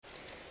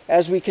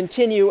As we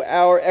continue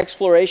our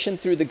exploration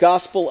through the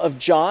Gospel of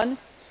John,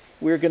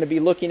 we're going to be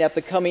looking at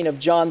the coming of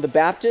John the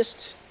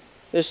Baptist.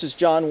 This is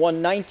John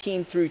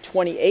 1:19 through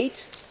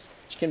 28,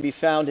 which can be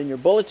found in your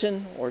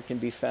bulletin or it can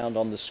be found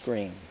on the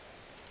screen.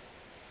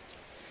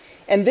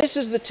 And this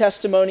is the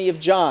testimony of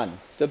John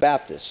the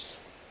Baptist.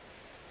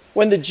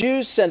 When the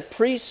Jews sent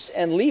priests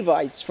and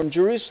Levites from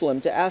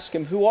Jerusalem to ask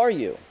him, "Who are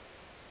you?"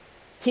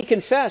 he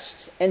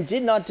confessed and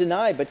did not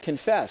deny, but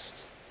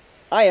confessed,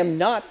 "I am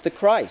not the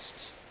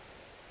Christ."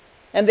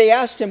 And they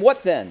asked him,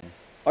 "What then?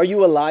 Are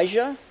you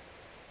Elijah?"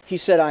 He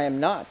said, "I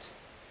am not."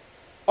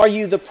 "Are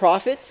you the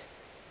prophet?"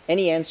 And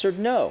he answered,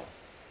 "No."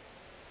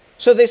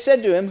 So they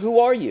said to him, "Who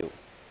are you?"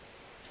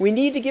 "We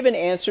need to give an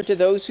answer to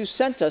those who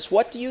sent us.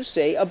 What do you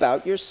say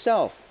about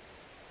yourself?"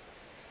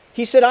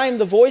 He said, "I am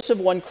the voice of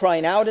one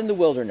crying out in the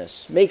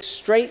wilderness, 'Make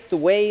straight the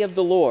way of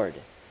the Lord,'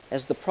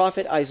 as the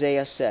prophet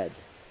Isaiah said."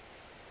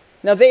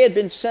 Now they had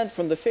been sent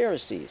from the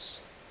Pharisees.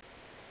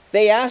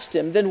 They asked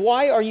him, "Then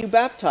why are you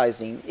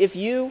baptizing if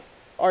you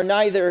are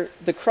neither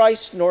the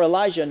Christ nor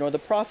Elijah nor the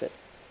prophet?"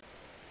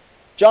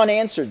 John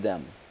answered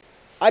them,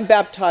 "I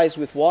baptize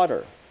with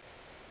water,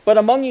 but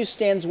among you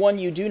stands one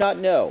you do not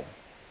know,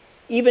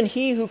 even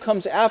he who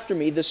comes after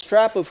me, the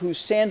strap of whose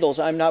sandals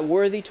I am not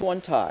worthy to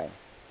untie."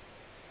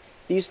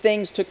 These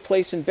things took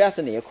place in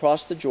Bethany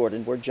across the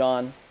Jordan where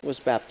John was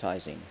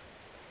baptizing.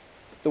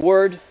 The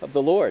word of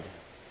the Lord.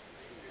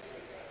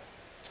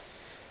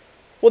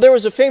 Well, there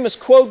was a famous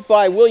quote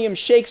by William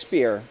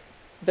Shakespeare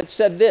that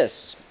said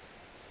this: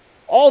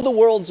 "All the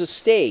world's a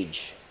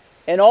stage,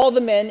 and all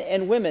the men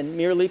and women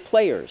merely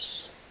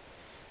players.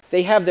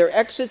 They have their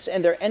exits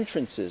and their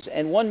entrances,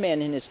 and one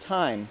man in his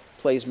time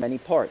plays many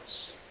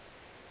parts."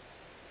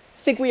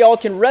 I think we all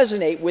can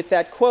resonate with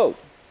that quote,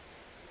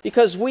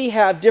 because we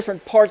have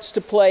different parts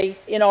to play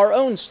in our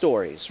own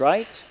stories,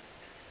 right?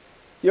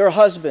 You're a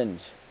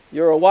husband,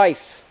 you're a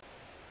wife,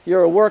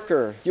 you're a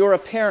worker, you're a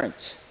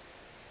parent.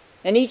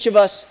 And each of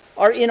us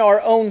are in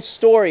our own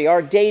story,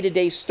 our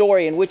day-to-day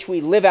story in which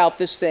we live out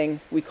this thing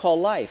we call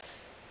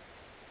life.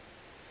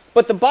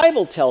 But the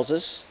Bible tells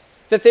us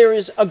that there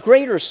is a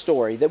greater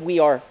story that we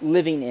are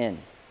living in.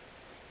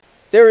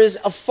 There is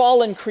a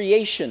fallen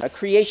creation, a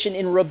creation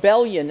in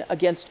rebellion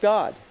against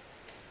God.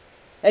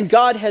 And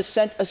God has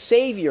sent a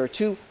Savior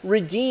to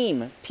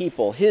redeem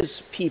people,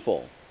 His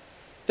people.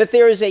 That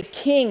there is a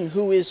King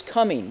who is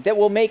coming that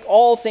will make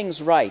all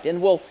things right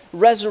and will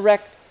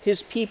resurrect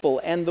His people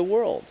and the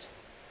world.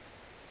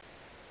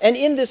 And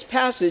in this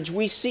passage,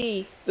 we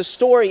see the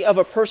story of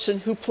a person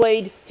who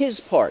played his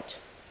part,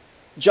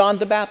 John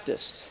the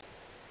Baptist.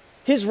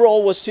 His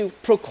role was to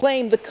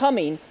proclaim the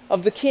coming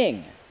of the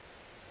King.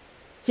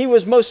 He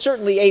was most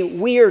certainly a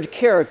weird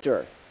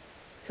character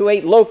who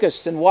ate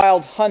locusts and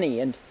wild honey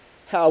and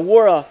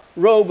wore a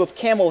robe of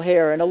camel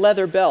hair and a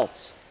leather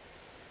belt.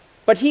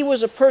 But he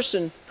was a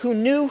person who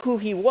knew who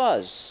he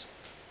was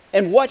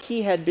and what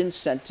he had been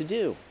sent to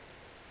do.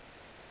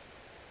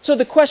 So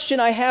the question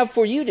I have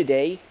for you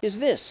today is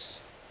this: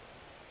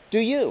 do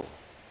you?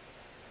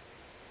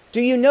 Do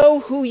you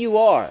know who you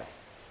are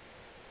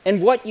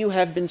and what you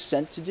have been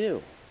sent to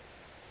do?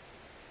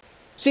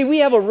 See, we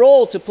have a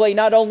role to play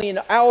not only in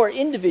our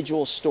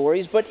individual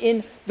stories, but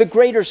in the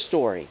greater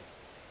story.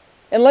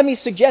 And let me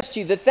suggest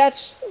to you that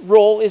that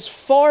role is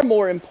far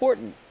more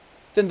important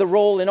than the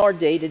role in our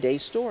day-to-day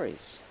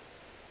stories.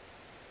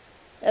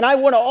 And I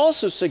want to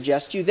also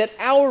suggest to you that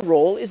our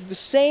role is the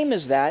same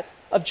as that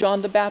of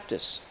John the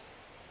Baptist.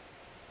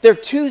 There are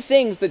two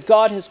things that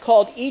God has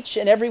called each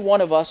and every one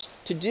of us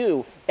to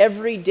do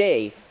every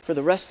day for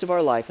the rest of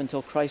our life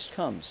until Christ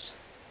comes.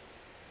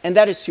 And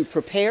that is to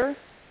prepare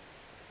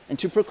and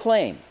to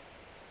proclaim.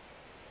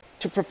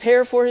 To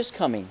prepare for His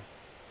coming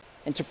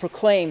and to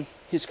proclaim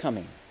His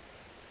coming.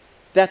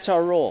 That's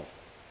our role.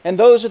 And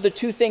those are the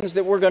two things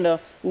that we're going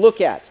to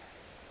look at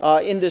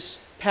in this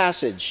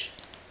passage: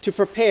 to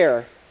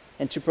prepare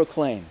and to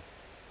proclaim.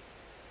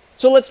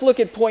 So let's look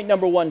at point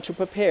number one: to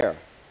prepare.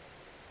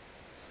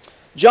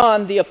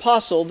 John the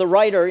Apostle, the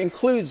writer,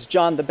 includes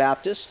John the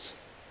Baptist.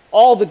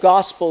 All the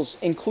Gospels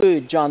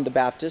include John the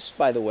Baptist,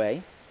 by the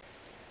way.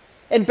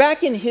 And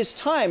back in his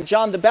time,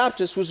 John the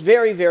Baptist was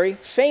very, very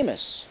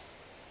famous.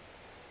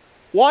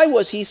 Why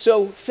was he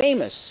so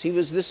famous? He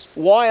was this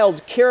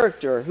wild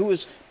character who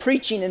was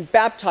preaching and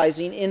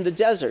baptizing in the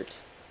desert.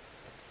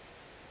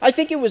 I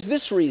think it was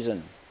this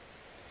reason.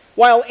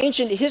 While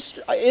ancient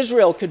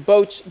Israel could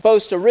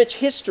boast a rich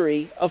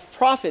history of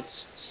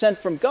prophets sent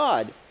from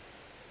God,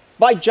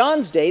 by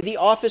John's day, the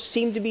office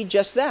seemed to be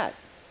just that: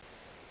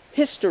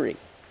 history.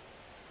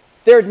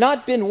 There had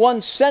not been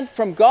one sent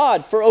from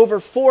God for over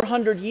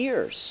 400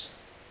 years.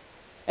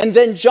 And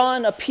then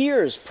John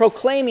appears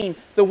proclaiming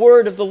the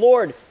word of the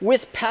Lord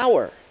with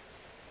power.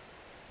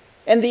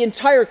 And the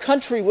entire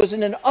country was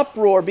in an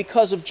uproar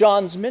because of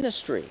John's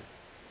ministry.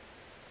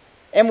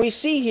 And we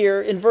see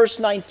here in verse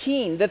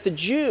 19 that the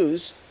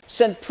Jews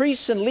sent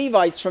priests and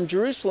Levites from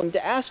Jerusalem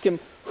to ask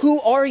him,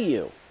 "Who are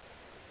you?"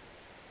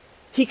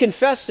 He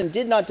confessed and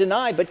did not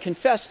deny, but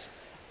confessed,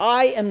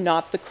 "I am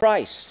not the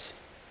Christ."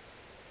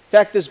 In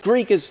fact, this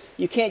Greek is,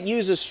 you can't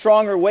use a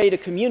stronger way to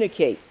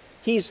communicate.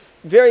 He's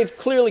very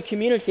clearly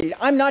communicated,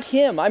 I'm not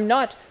him. I'm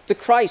not the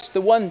Christ,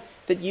 the one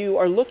that you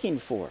are looking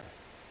for.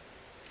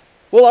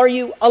 Well, are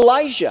you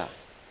Elijah?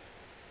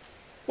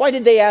 Why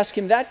did they ask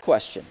him that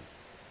question?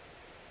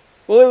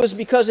 Well, it was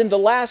because in the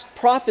last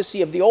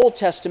prophecy of the Old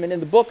Testament,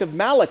 in the book of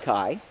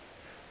Malachi,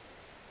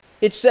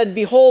 it said,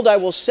 behold, I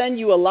will send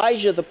you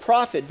Elijah the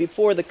prophet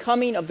before the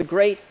coming of the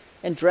great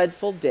and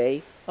dreadful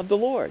day of the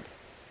Lord.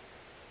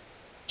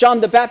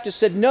 John the Baptist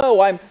said,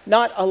 no, I'm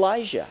not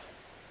Elijah.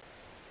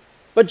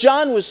 But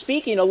John was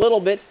speaking a little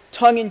bit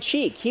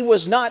tongue-in-cheek. He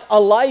was not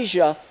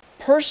Elijah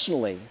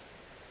personally,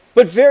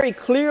 but very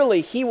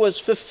clearly he was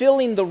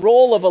fulfilling the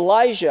role of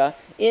Elijah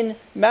in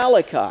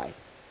Malachi.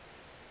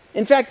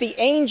 In fact, the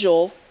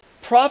angel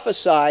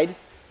prophesied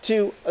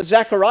to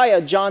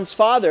Zechariah, John's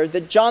father,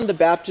 that John the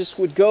Baptist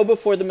would go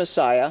before the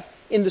Messiah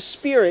in the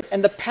spirit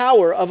and the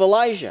power of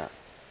Elijah.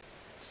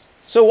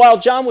 So while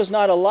John was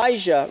not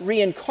Elijah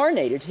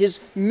reincarnated, his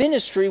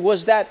ministry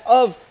was that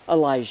of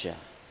Elijah.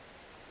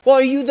 Well,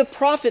 are you the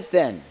prophet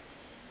then?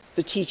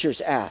 The teachers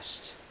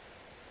asked.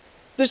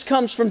 This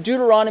comes from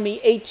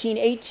Deuteronomy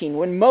 18:18,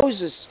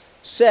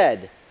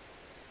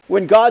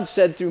 when God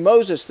said through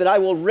Moses that I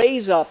will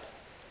raise up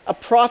a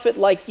prophet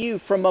like you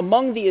from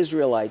among the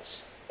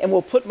Israelites, and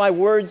will put my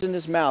words in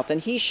his mouth,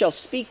 and he shall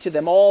speak to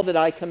them all that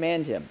I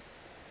command him.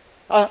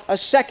 A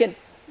second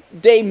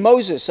day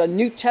Moses, a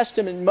New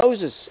Testament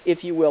Moses,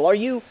 if you will. Are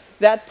you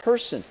that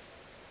person?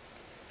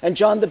 And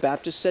John the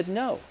Baptist said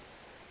no.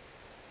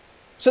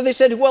 So they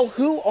said, well,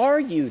 who are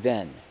you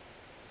then?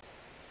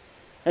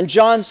 And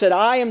John said,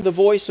 I am the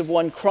voice of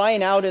one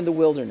crying out in the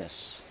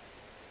wilderness.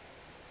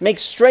 Make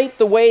straight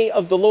the way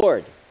of the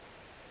Lord,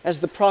 as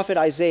the prophet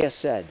Isaiah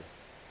said.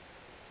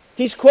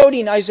 He's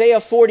quoting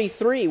Isaiah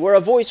 43, where a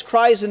voice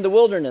cries in the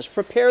wilderness,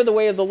 prepare the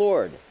way of the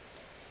Lord.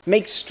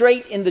 Make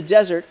straight in the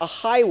desert a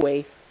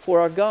highway for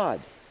our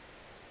God.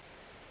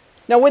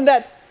 Now, when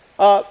that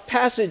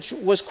passage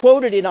was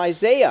quoted in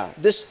Isaiah,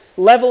 this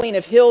leveling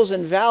of hills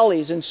and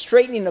valleys and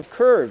straightening of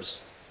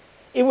curves,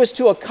 it was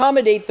to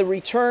accommodate the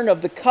return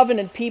of the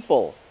covenant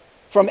people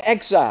from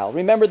exile.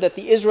 Remember that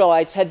the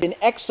Israelites had been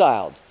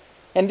exiled,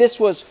 and this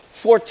was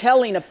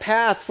foretelling a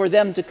path for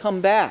them to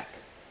come back.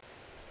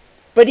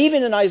 But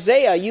even in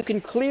Isaiah, you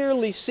can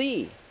clearly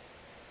see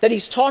that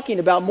he's talking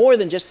about more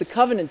than just the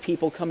covenant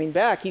people coming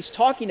back. He's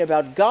talking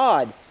about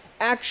God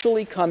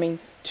actually coming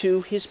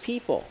to his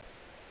people.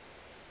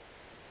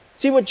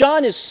 See, what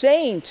John is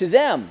saying to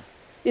them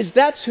is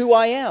that's who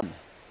I am.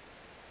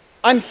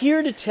 I'm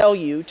here to tell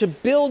you to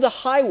build a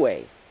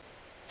highway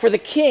for the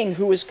king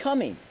who is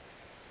coming.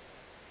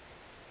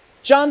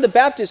 John the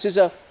Baptist is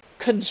a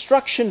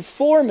construction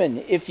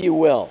foreman, if you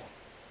will,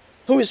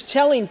 who is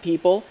telling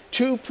people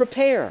to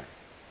prepare.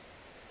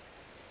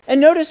 And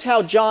notice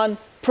how John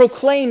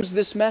proclaims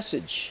this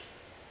message.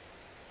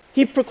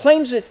 He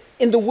proclaims it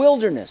in the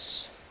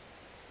wilderness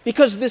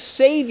because this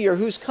Savior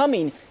who's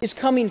coming is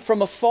coming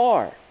from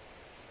afar.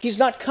 He's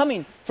not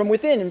coming from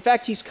within. In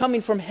fact, he's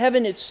coming from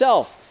heaven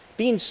itself,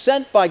 being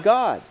sent by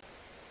God,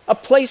 a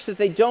place that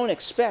they don't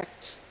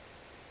expect.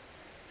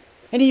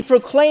 And he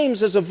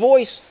proclaims as a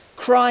voice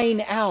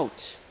crying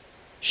out,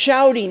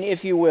 shouting,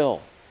 if you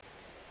will,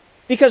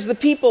 because the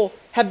people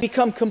have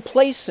become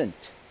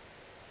complacent.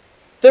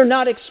 They're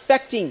not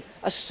expecting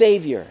a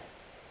Savior.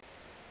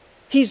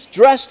 He's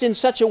dressed in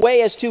such a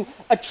way as to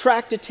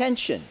attract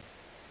attention,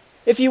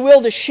 if you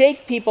will, to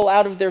shake people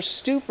out of their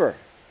stupor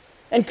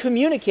and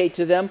communicate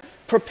to them,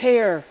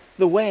 prepare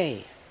the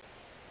way.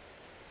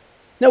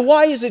 Now,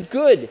 why is it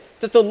good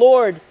that the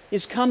Lord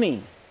is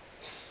coming?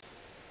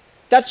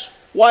 That's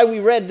why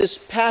we read this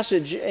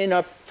passage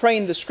in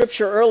praying the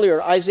scripture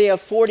earlier, Isaiah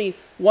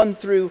 41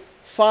 through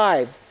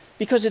 5,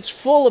 because it's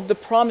full of the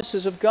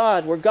promises of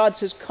God, where God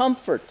says,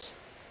 comfort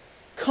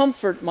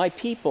my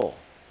people.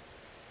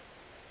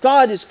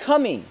 God is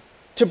coming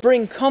to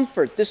bring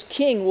comfort. This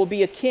king will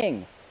be a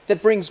king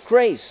that brings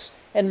grace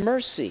and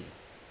mercy.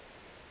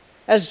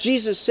 As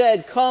Jesus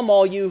said, come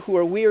all you who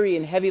are weary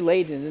and heavy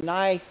laden, and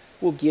I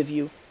will give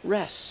you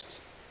rest.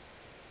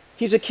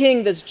 He's a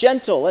king that's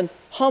gentle and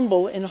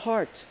humble in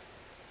heart.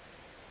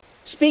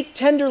 Speak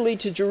tenderly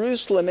to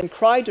Jerusalem and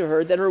cry to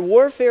her that her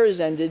warfare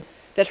is ended,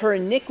 that her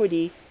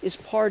iniquity is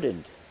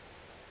pardoned.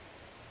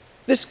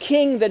 This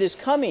king that is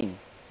coming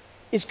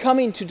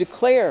to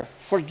declare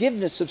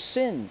forgiveness of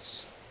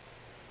sins,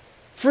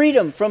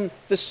 freedom from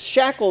the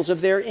shackles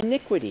of their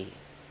iniquity.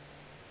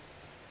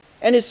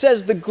 And it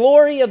says, the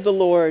glory of the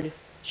Lord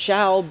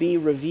shall be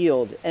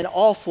revealed, and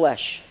all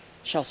flesh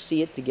shall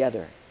see it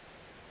together.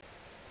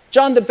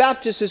 John the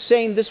Baptist is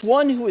saying this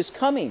one who is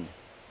coming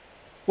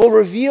will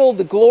reveal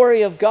the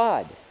glory of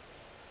God,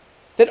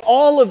 that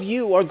all of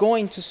you are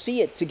going to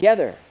see it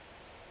together.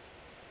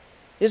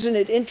 Isn't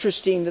it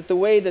interesting that the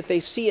way that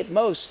they see it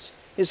most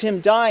is him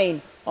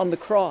dying on the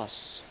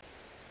cross?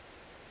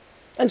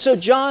 And so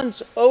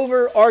John's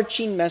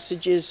overarching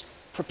message is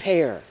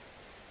prepare.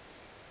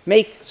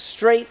 Make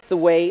straight the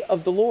way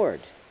of the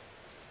Lord.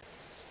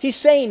 He's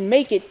saying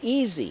make it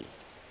easy.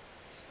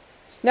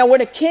 Now,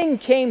 when a king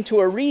came to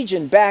a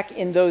region back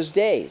in those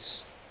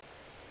days,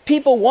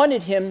 people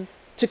wanted him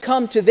to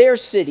come to their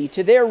city,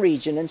 to their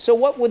region. And so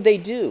what would they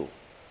do?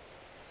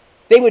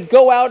 They would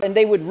go out and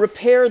they would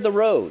repair the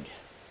road.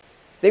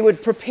 They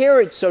would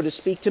prepare it, so to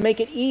speak, to make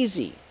it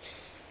easy.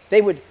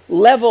 They would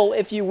level,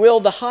 if you will,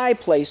 the high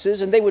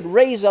places, and they would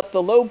raise up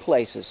the low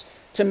places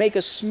to make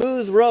a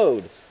smooth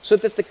road so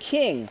that the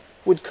king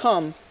would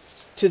come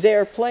to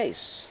their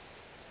place.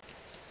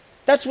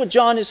 That's what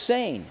John is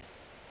saying.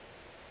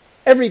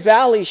 Every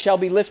valley shall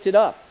be lifted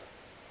up,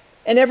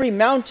 and every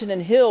mountain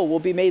and hill will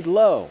be made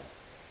low,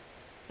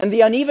 and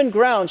the uneven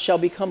ground shall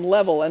become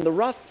level, and the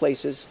rough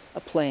places a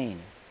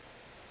plain.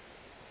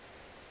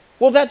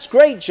 Well, that's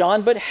great,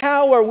 John, but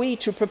how are we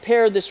to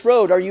prepare this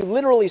road? Are you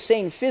literally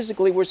saying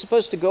physically we're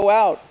supposed to go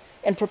out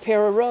and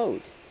prepare a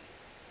road?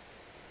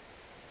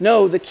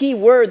 No, the key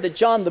word that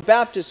John the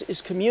Baptist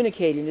is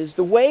communicating is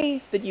the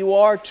way that you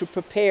are to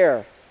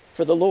prepare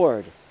for the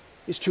Lord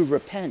is to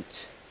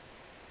repent.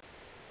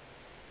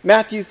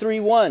 Matthew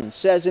 3:1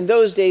 says, "In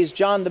those days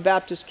John the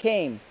Baptist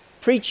came,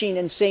 preaching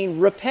and saying,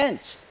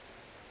 'Repent,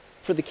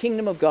 for the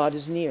kingdom of God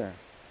is near.'"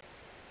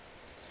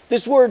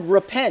 This word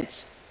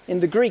repent in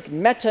the Greek,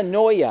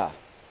 metanoia,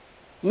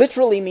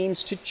 literally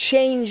means to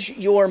change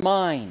your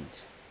mind.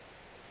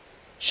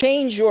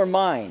 Change your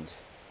mind,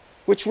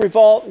 which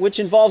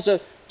involves a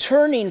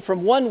turning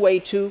from one way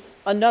to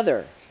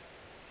another.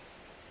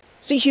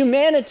 See,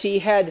 humanity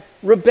had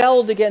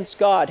rebelled against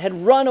God,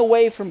 had run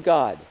away from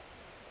God,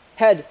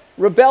 had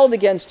rebelled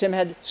against him,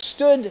 had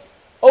stood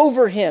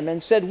over him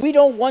and said, "We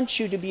don't want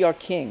you to be our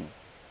king.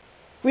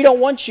 We don't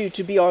want you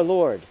to be our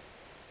Lord."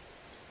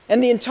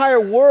 And the entire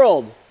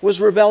world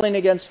was rebelling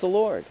against the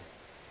Lord.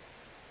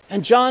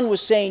 And John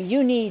was saying,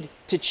 you need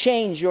to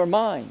change your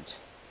mind.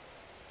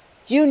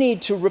 You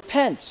need to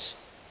repent.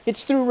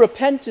 It's through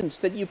repentance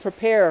that you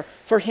prepare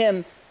for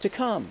him to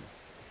come.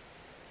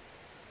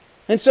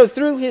 And so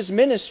through his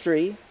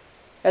ministry,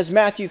 as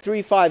Matthew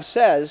 3:5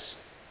 says,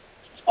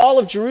 all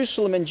of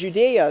Jerusalem and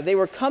Judea, they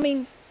were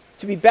coming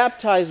to be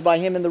baptized by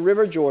him in the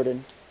river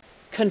Jordan,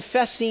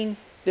 confessing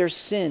their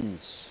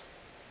sins.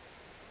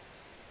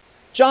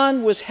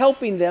 John was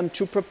helping them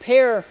to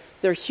prepare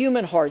their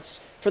human hearts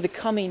for the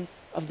coming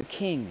of the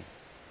King.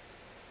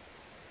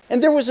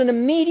 And there was an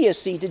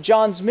immediacy to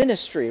John's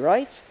ministry,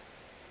 right?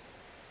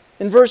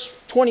 In verse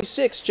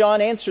 26,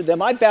 John answered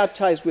them, "I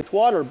baptize with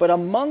water, but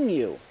among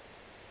you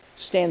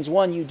stands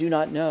one you do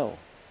not know."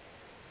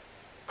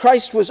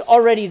 Christ was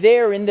already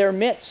there in their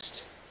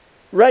midst,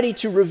 ready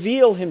to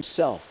reveal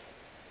himself.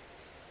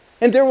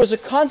 And there was a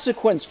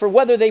consequence for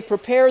whether they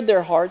prepared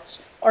their hearts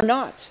or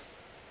not.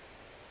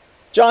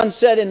 John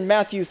said in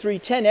Matthew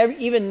 3:10,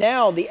 "Even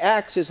now the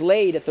axe is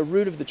laid at the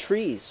root of the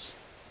trees.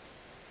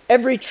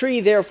 Every tree,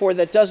 therefore,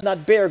 that does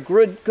not bear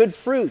good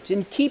fruit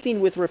in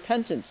keeping with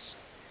repentance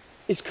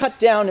is cut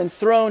down and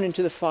thrown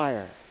into the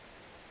fire."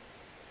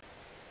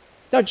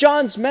 Now,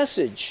 John's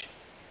message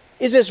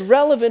is as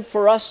relevant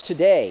for us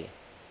today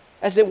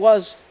as it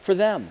was for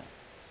them.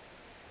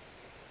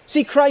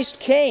 See, Christ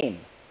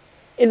came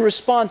in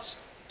response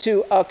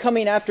to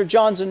coming after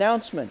John's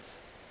announcement.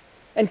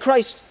 And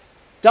Christ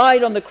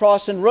died on the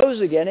cross and rose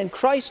again, and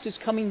Christ is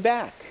coming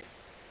back.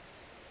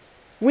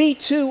 We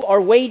too are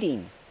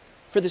waiting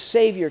for the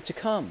Savior to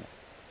come.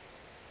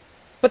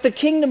 But the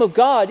kingdom of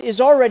God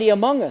is already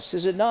among us,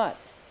 is it not?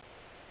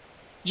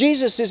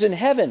 Jesus is in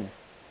heaven,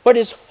 but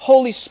his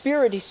Holy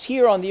Spirit is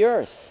here on the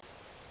earth.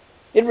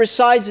 It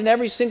resides in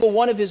every single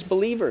one of his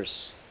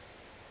believers.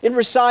 It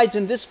resides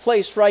in this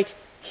place right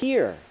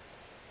here.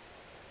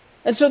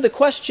 And so the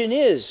question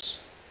is,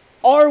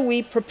 are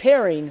we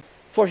preparing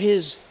for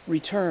his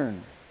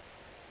return?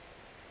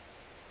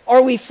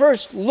 Are we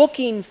first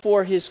looking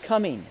for his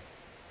coming?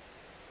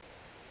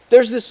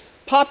 There's this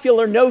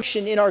popular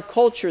notion in our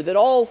culture that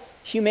all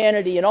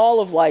humanity and all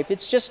of life,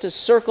 it's just a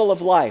circle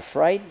of life,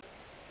 right?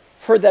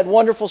 I've heard that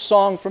wonderful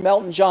song from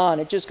Elton John.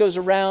 It just goes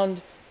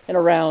around and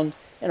around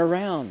and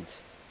around.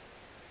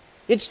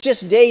 It's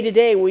just day to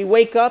day. We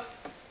wake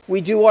up,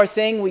 we do our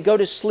thing, we go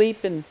to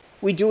sleep, and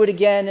we do it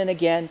again and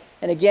again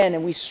and again.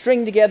 And we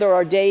string together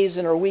our days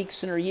and our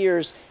weeks and our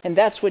years, and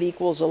that's what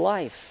equals a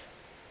life.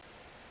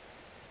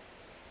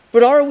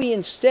 But are we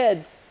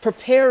instead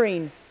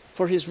preparing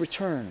for his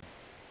return?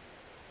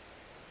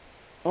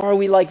 Or are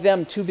we like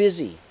them, too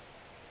busy,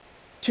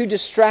 too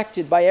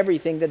distracted by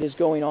everything that is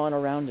going on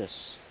around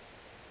us?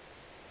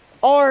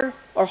 Are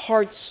our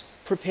hearts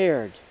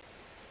prepared?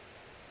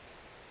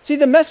 See,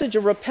 the message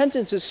of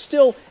repentance is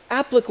still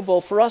applicable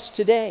for us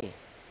today.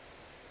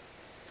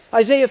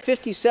 Isaiah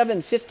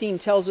 57:15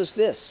 tells us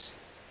this: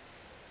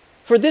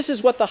 "For this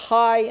is what the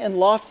high and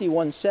lofty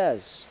one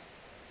says,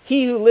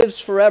 he who lives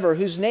forever,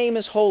 whose name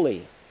is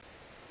holy.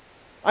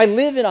 I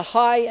live in a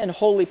high and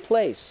holy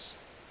place,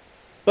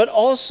 but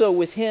also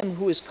with him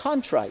who is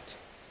contrite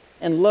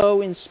and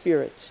low in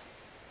spirit,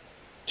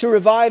 to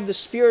revive the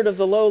spirit of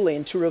the lowly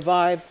and to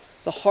revive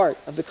the heart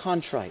of the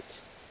contrite."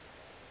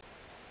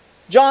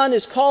 John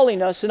is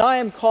calling us, and I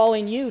am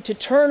calling you, to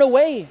turn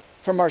away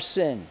from our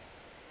sin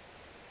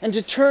and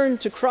to turn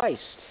to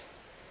Christ.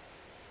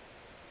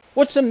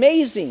 What's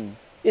amazing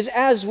is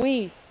as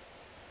we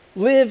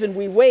live and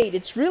we wait,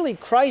 it's really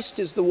Christ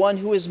is the one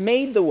who has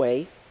made the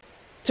way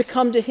to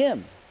come to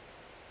him.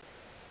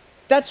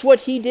 That's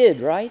what he did,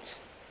 right?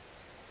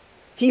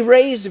 He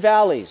raised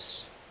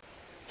valleys.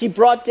 He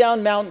brought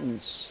down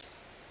mountains.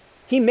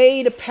 He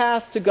made a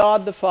path to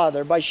God the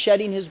Father by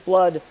shedding his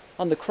blood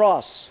on the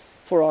cross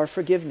for our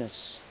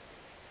forgiveness.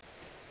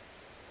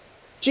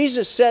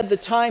 Jesus said, the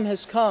time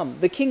has come.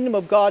 The kingdom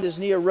of God is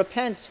near.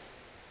 Repent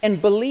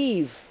and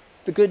believe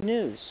the good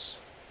news.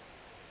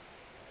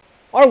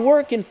 Our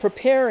work in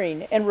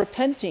preparing and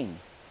repenting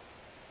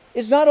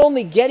is not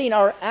only getting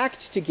our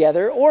act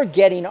together,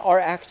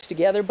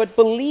 but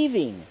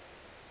believing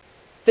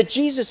that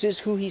Jesus is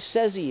who he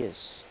says he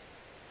is.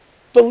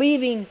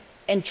 Believing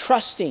and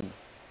trusting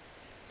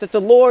that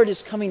the Lord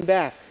is coming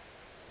back,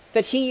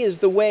 that he is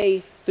the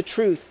way, the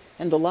truth,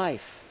 and the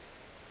life.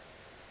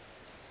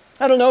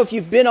 I don't know if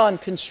you've been on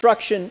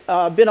construction,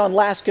 been on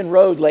Laskin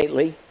Road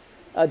lately,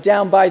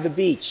 down by the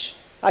beach.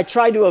 I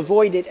try to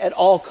avoid it at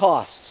all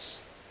costs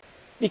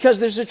because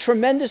there's a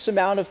tremendous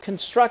amount of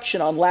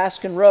construction on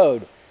Laskin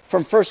Road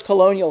from First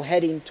Colonial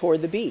heading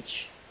toward the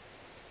beach.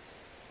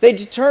 They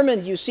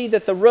determined, you see,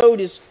 that the road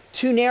is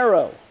too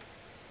narrow,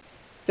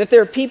 that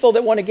there are people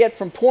that want to get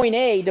from point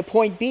A to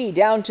point B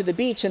down to the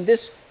beach, and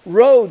this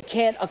road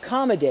can't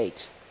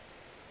accommodate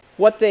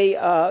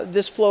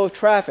this flow of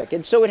traffic.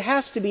 And so it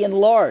has to be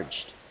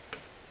enlarged,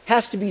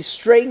 has to be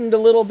straightened a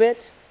little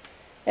bit,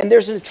 and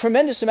there's a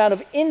tremendous amount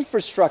of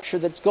infrastructure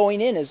that's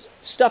going in as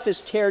stuff is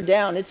teared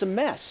down. It's a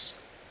mess.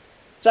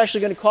 It's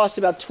actually going to cost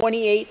about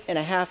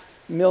 $28.5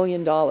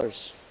 million.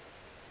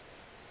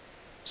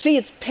 See,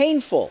 it's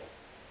painful,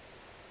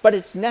 but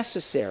it's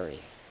necessary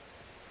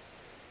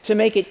to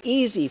make it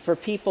easy for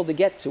people to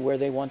get to where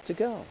they want to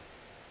go.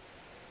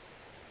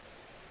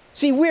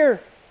 See, we're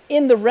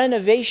in the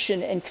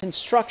renovation and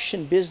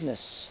construction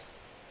business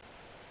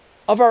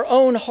of our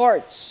own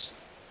hearts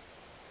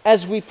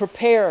as we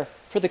prepare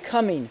for the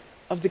coming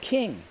of the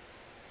King.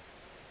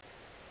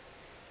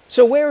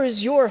 So where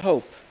is your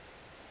hope?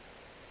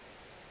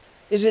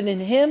 Is it in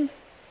him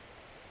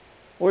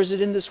or is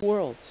it in this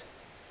world?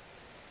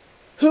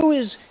 Who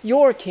is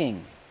your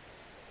King?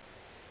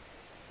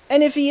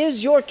 And if he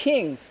is your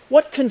King,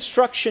 what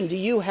construction do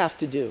you have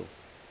to do?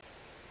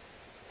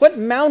 What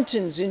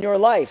mountains in your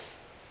life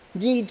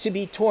need to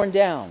be torn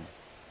down?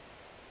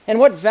 And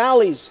what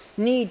valleys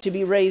need to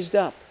be raised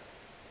up?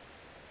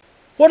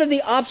 What are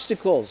the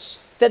obstacles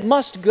that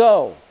must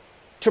go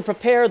to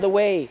prepare the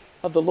way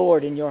of the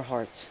Lord in your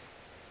heart?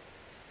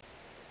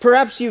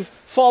 Perhaps you've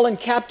fallen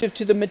captive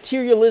to the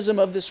materialism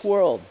of this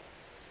world,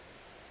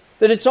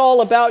 that it's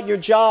all about your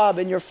job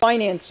and your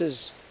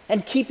finances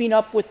and keeping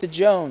up with the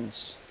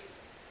Jones.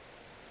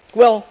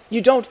 Well,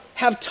 you don't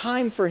have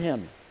time for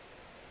him.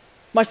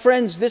 My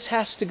friends, this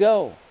has to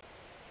go.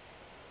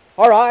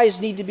 Our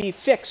eyes need to be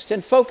fixed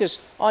and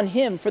focused on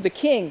him, for the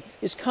King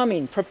is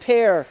coming.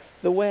 Prepare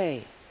the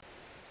way.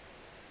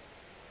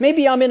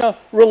 Maybe I'm in a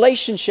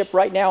relationship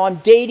right now. I'm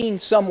dating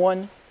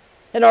someone,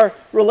 and our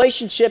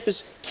relationship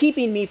is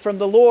keeping me from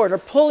the Lord or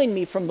pulling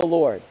me from the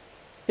Lord.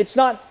 It's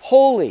not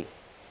holy,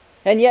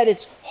 and yet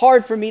it's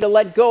hard for me to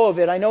let go of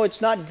it. I know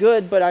it's not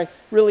good, but I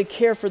really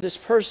care for this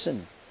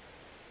person.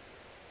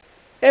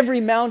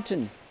 Every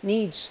mountain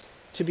needs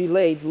to be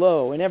laid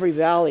low and every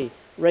valley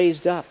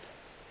raised up.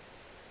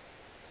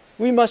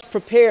 We must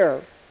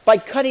prepare by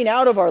cutting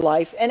out of our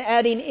life and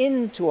adding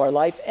into our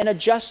life and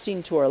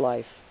adjusting to our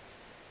life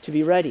to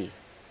be ready,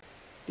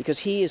 because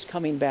he is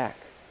coming back.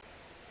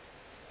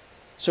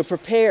 So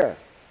prepare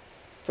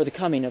for the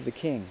coming of the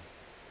King.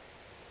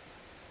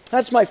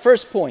 That's my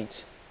first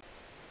point.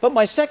 But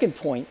my second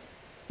point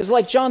is,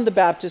 like John the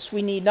Baptist,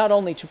 we need not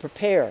only to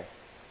prepare,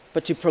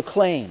 but to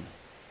proclaim.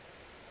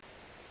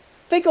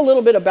 Think a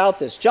little bit about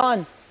this.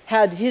 John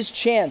had his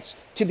chance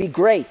to be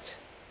great.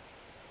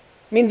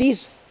 I mean,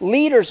 these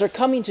leaders are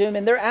coming to him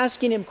and they're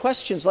asking him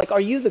questions like,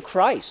 are you the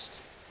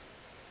Christ?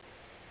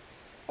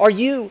 Are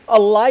you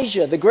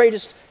Elijah, the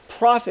greatest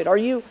prophet?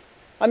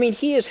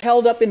 He is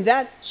held up in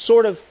that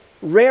sort of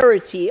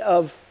rarity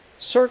of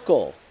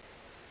circle.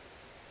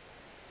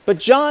 But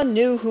John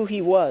knew who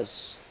he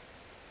was.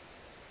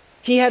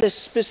 He had a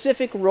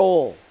specific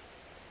role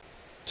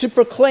to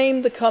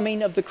proclaim the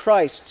coming of the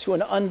Christ to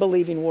an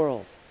unbelieving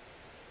world.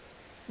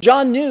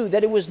 John knew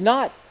that it was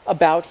not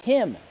about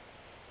him,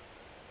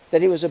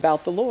 that it was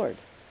about the Lord.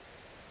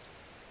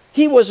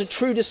 He was a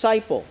true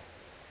disciple.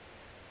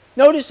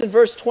 Notice in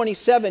verse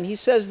 27, he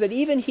says that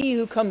even he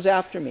who comes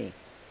after me,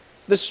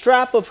 the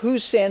strap of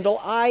whose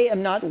sandal I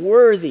am not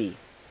worthy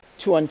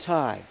to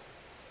untie.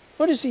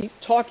 What is he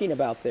talking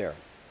about there?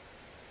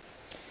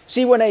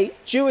 See, when a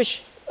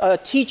Jewish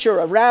teacher,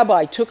 a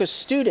rabbi, took a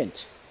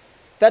student,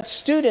 that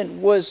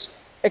student was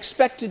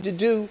expected to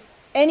do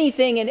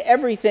anything and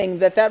everything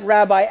that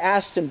rabbi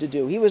asked him to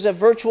do. He was a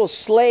virtual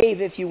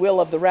slave, if you will,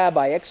 of the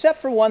rabbi,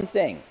 except for one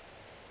thing.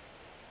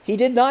 He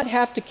did not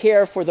have to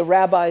care for the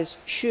rabbi's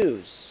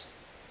shoes,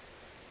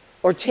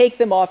 or take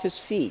them off his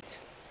feet,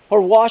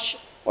 or wash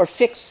or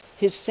fix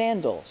his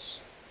sandals.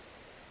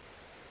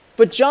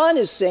 But John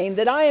is saying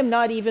that I am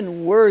not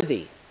even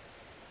worthy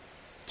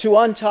to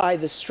untie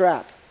the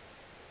strap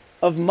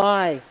of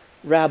my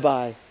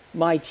rabbi,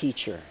 my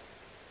teacher.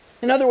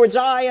 In other words,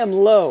 I am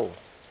low,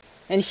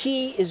 and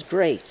he is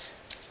great.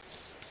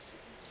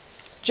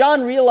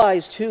 John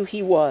realized who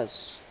he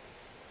was.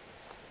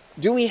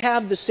 Do we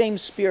have the same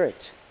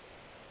spirit?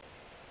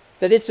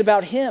 That it's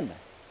about him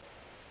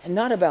and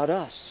not about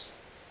us.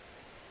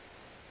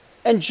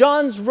 And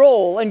John's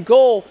role and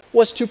goal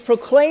was to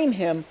proclaim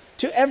him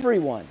to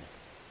everyone.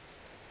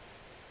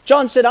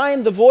 John said, I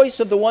am the voice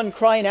of the one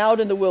crying out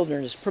in the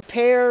wilderness,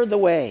 prepare the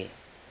way.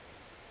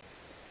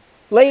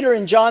 Later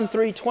in John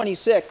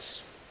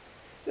 3:26,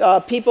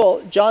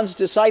 John's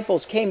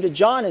disciples came to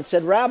John and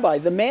said, Rabbi,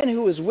 the man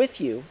who is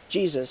with you,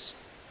 Jesus,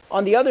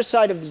 on the other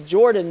side of the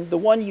Jordan, the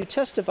one you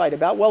testified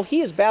about, well,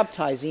 he is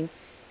baptizing,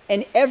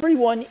 and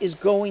everyone is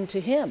going to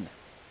him.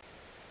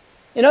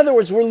 In other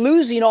words, we're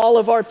losing all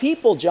of our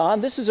people,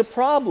 John. This is a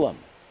problem.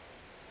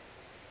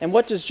 And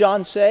what does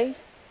John say?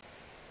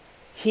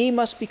 He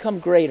must become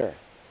greater,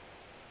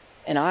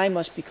 and I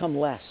must become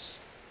less.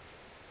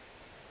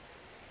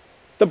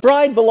 The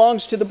bride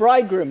belongs to the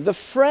bridegroom. The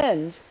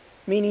friend,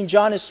 meaning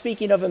John is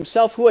speaking of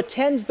himself, who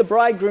attends the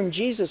bridegroom,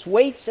 Jesus,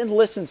 waits and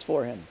listens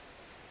for him,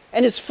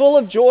 and is full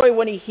of joy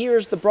when he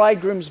hears the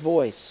bridegroom's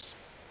voice.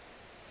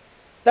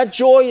 That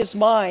joy is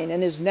mine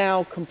and is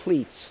now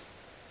complete.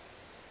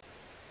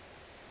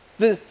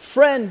 The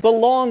friend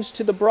belongs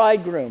to the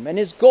bridegroom, and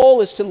his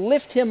goal is to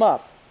lift him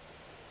up,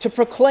 to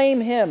proclaim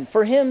him,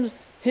 for him,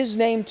 his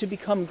name to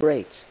become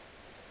great.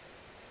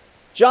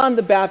 John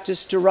the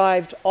Baptist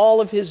derived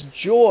all of his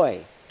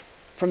joy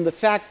from the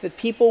fact that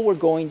people were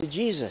going to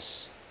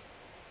Jesus,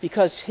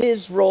 because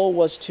his role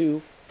was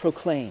to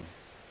proclaim.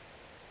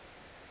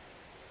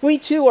 We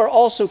too are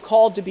also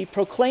called to be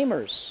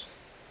proclaimers.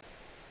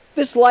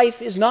 This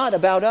life is not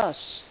about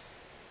us.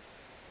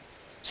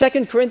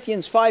 2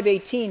 Corinthians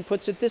 5:18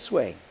 puts it this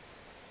way,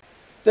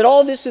 that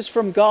all this is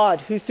from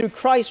God, who through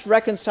Christ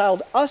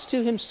reconciled us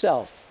to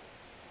himself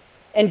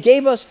and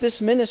gave us this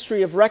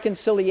ministry of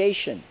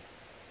reconciliation.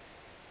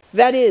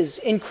 That is,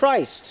 in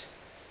Christ,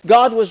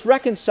 God was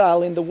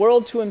reconciling the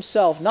world to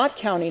himself, not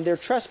counting their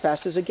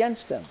trespasses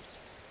against them.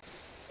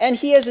 And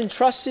he has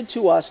entrusted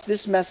to us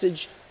this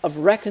message of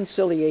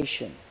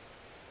reconciliation.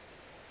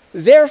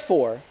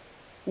 Therefore,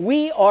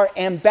 we are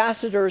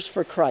ambassadors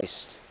for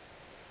Christ,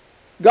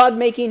 God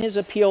making his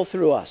appeal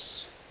through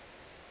us.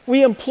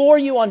 We implore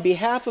you on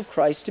behalf of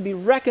Christ to be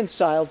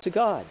reconciled to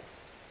God.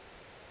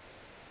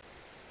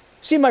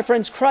 See, my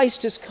friends,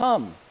 Christ has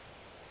come,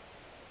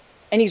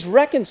 and he's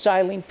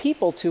reconciling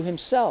people to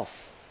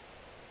himself.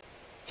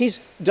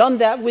 He's done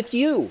that with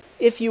you,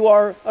 if you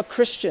are a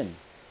Christian.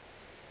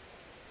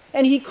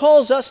 And he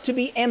calls us to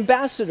be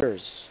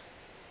ambassadors,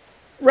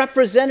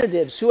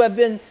 representatives who have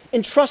been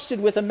entrusted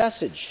with a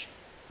message,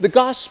 the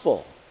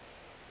gospel.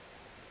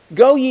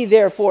 Go ye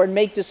therefore and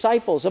make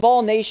disciples of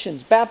all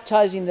nations,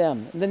 baptizing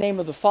them in the name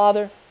of the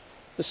Father,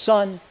 the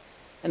Son,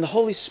 and the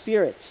Holy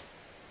Spirit,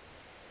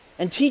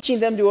 and teaching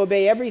them to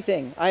obey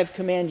everything I have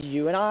commanded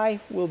you, and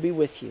I will be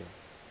with you.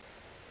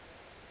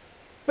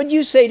 But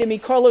you say to me,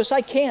 Carlos,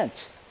 I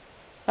can't.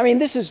 I mean,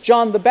 this is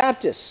John the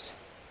Baptist.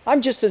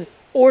 I'm just an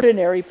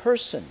ordinary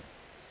person.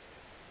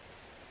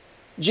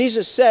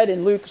 Jesus said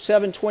in Luke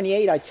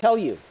 7:28, I tell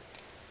you,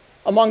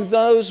 among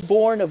those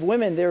born of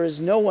women there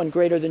is no one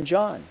greater than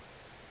John.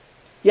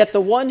 Yet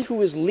the one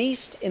who is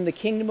least in the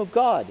kingdom of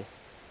God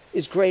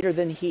is greater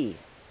than he.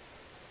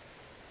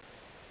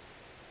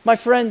 My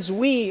friends,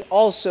 we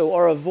also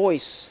are a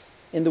voice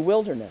in the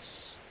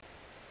wilderness,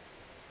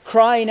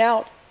 crying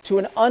out to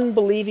an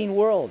unbelieving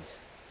world.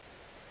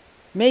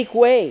 Make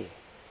way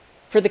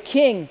for the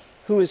King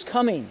who is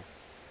coming.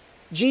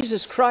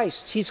 Jesus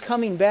Christ, he's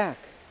coming back.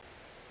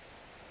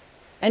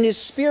 And his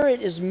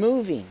Spirit is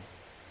moving.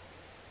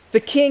 The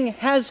King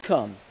has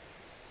come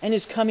and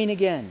is coming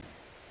again.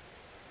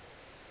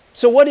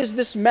 So what is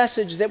this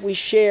message that we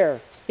share?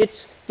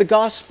 It's the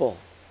gospel.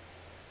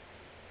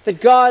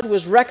 That God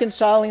was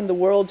reconciling the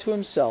world to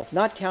himself,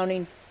 not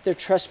counting their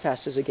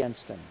trespasses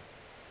against them.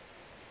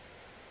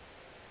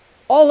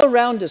 All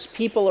around us,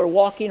 people are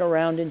walking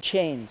around in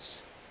chains,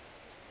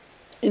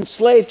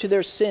 enslaved to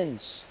their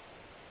sins,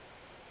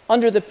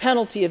 under the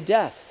penalty of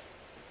death.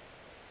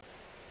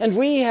 And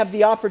we have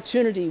the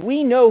opportunity,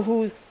 we know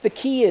who the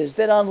key is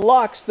that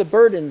unlocks the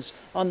burdens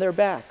on their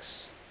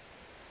backs,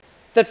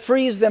 that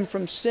frees them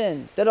from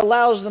sin, that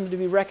allows them to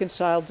be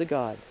reconciled to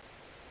God.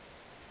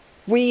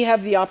 We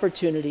have the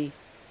opportunity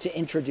to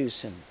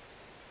introduce him.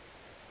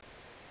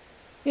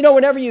 You know,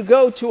 whenever you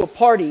go to a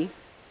party,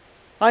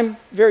 I'm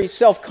very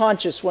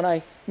self-conscious when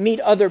I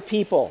meet other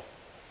people.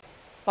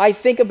 I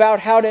think about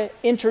how to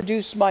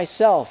introduce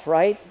myself,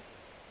 right?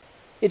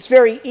 It's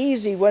very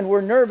easy when we're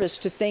nervous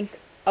to think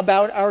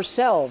about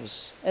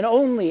ourselves and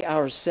only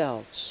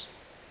ourselves.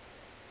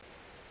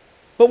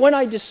 But when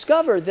I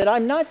discover that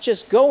I'm not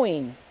just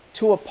going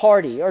to a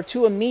party or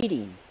to a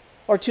meeting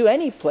or to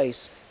any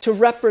place to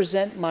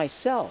represent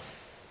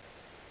myself,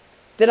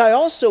 that I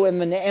also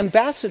am an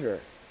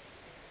ambassador,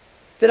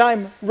 that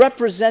I'm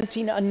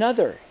representing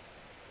another.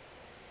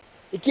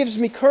 It gives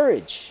me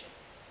courage.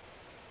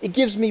 It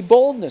gives me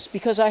boldness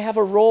because I have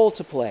a role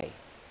to play.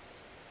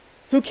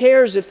 Who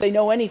cares if they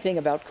know anything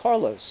about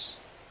Carlos?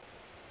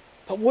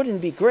 But wouldn't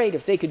it be great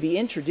if they could be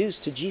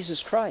introduced to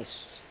Jesus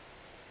Christ?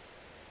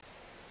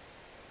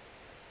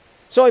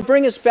 So I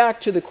bring us back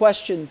to the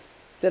question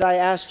that I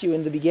asked you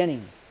in the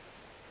beginning.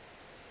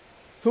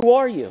 Who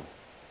are you?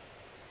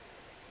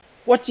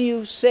 What do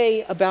you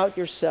say about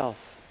yourself?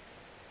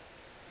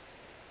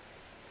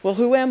 Well,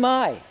 who am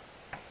I?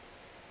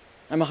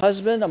 I'm a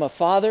husband, I'm a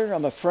father,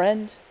 I'm a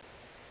friend,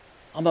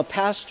 I'm a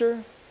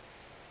pastor.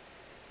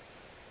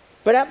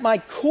 But at my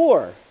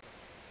core,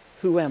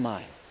 who am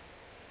I?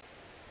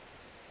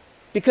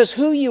 Because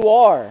who you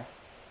are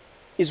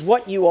is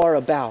what you are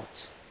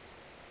about.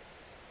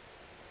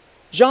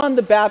 John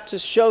the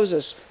Baptist shows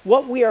us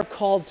what we are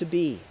called to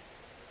be.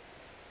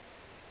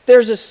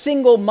 There's a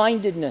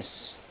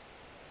single-mindedness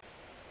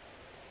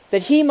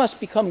that he must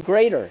become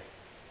greater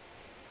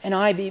and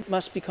I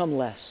must become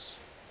less.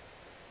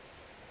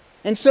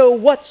 And so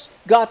what's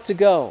got to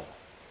go?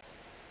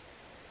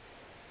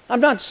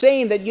 I'm not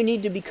saying that you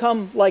need to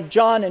become like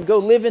John and go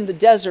live in the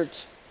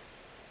desert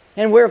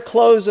and wear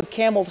clothes of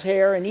camel's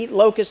hair and eat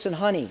locusts and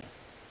honey.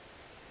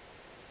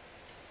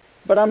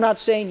 But I'm not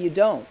saying you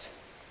don't.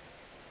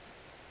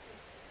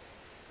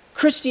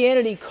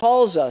 Christianity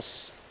calls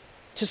us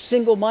to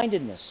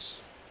single-mindedness,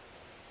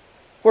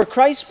 where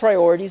Christ's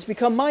priorities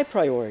become my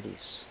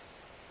priorities,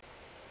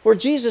 where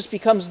Jesus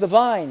becomes the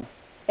vine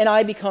and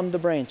I become the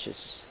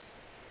branches.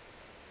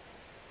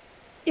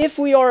 If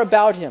we are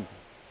about him,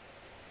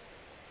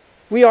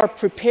 we are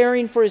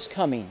preparing for his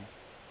coming,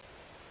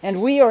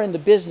 and we are in the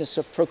business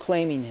of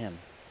proclaiming him.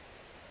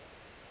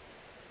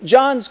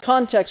 John's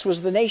context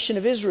was the nation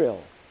of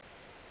Israel.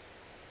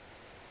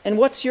 And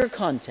what's your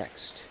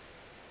context?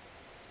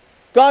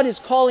 God is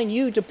calling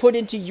you to put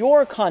into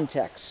your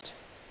context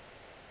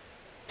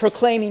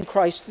proclaiming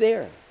Christ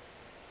there.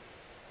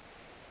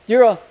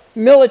 You're a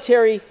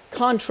military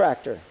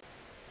contractor.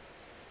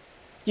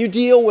 You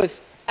deal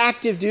with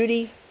active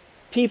duty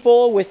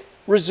people, with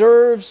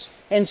reserves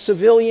and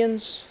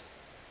civilians.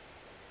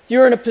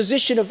 You're in a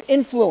position of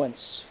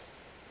influence.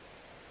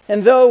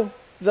 And though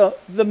the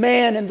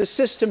man and the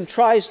system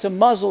tries to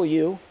muzzle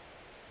you,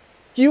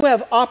 you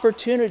have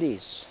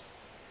opportunities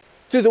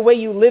through the way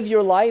you live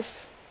your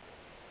life,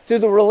 through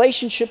the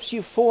relationships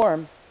you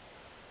form,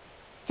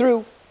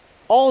 through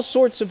all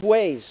sorts of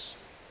ways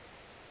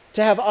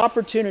to have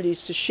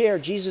opportunities to share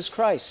Jesus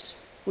Christ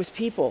with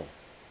people.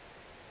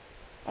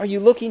 Are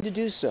you looking to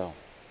do so?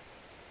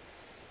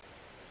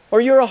 Or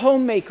you're a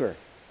homemaker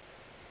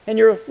and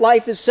your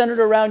life is centered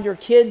around your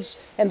kids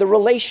and the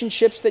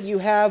relationships that you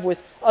have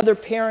with other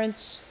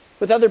parents,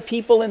 with other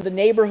people in the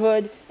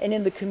neighborhood and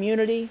in the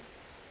community,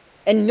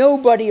 and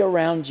nobody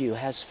around you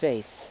has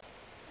faith.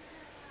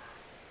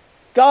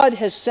 God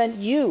has sent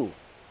you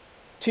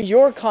to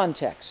your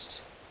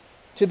context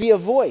to be a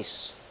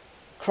voice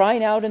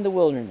crying out in the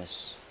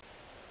wilderness,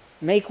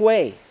 "Make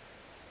way,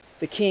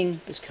 the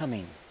King is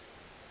coming."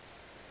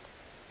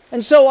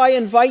 And so I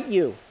invite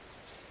you,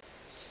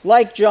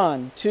 like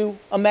John, to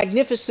a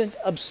magnificent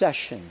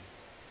obsession.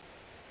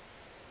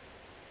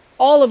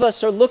 All of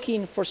us are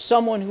looking for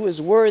someone who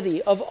is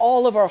worthy of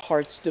all of our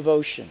heart's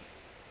devotion.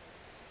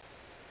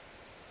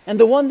 And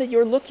the one that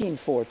you're looking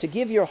for to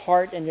give your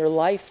heart and your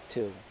life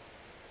to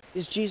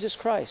is Jesus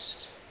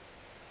Christ.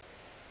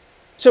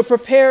 So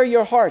prepare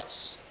your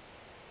hearts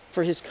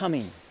for his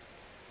coming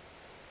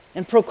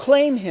and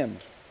proclaim him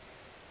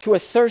to a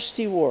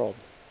thirsty world.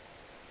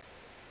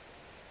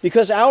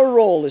 Because our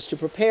role is to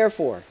prepare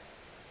for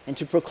and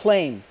to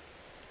proclaim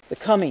the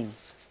coming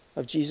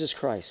of Jesus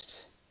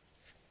Christ.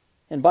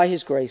 And by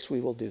his grace we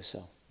will do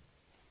so.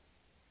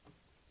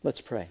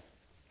 Let's pray.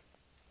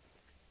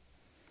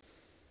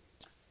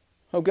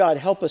 Oh God,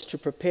 help us to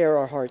prepare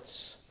our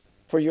hearts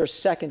for your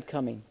second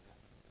coming.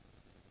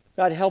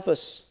 God, help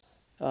us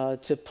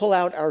to pull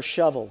out our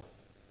shovel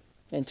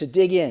and to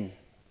dig in,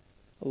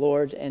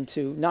 Lord, and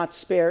to not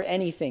spare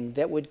anything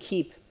that would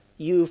keep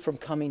you from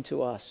coming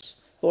to us.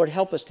 Lord,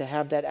 help us to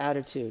have that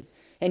attitude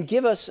and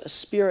give us a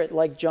spirit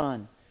like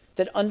John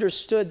that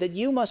understood that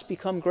you must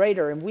become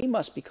greater and we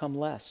must become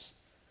less.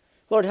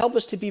 Lord, help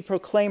us to be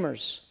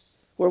proclaimers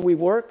where we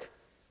work,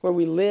 where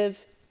we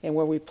live, and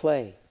where we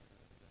play.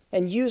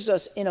 And use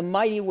us in a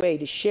mighty way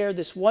to share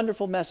this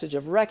wonderful message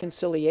of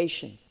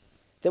reconciliation,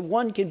 that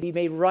one can be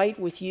made right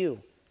with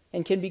you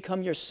and can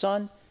become your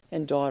son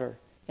and daughter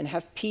and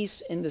have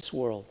peace in this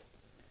world.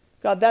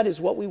 God, that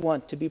is what we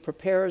want, to be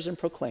preparers and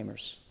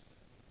proclaimers.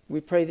 We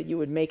pray that you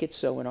would make it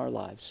so in our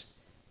lives.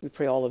 We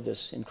pray all of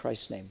this in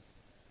Christ's name.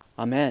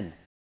 Amen.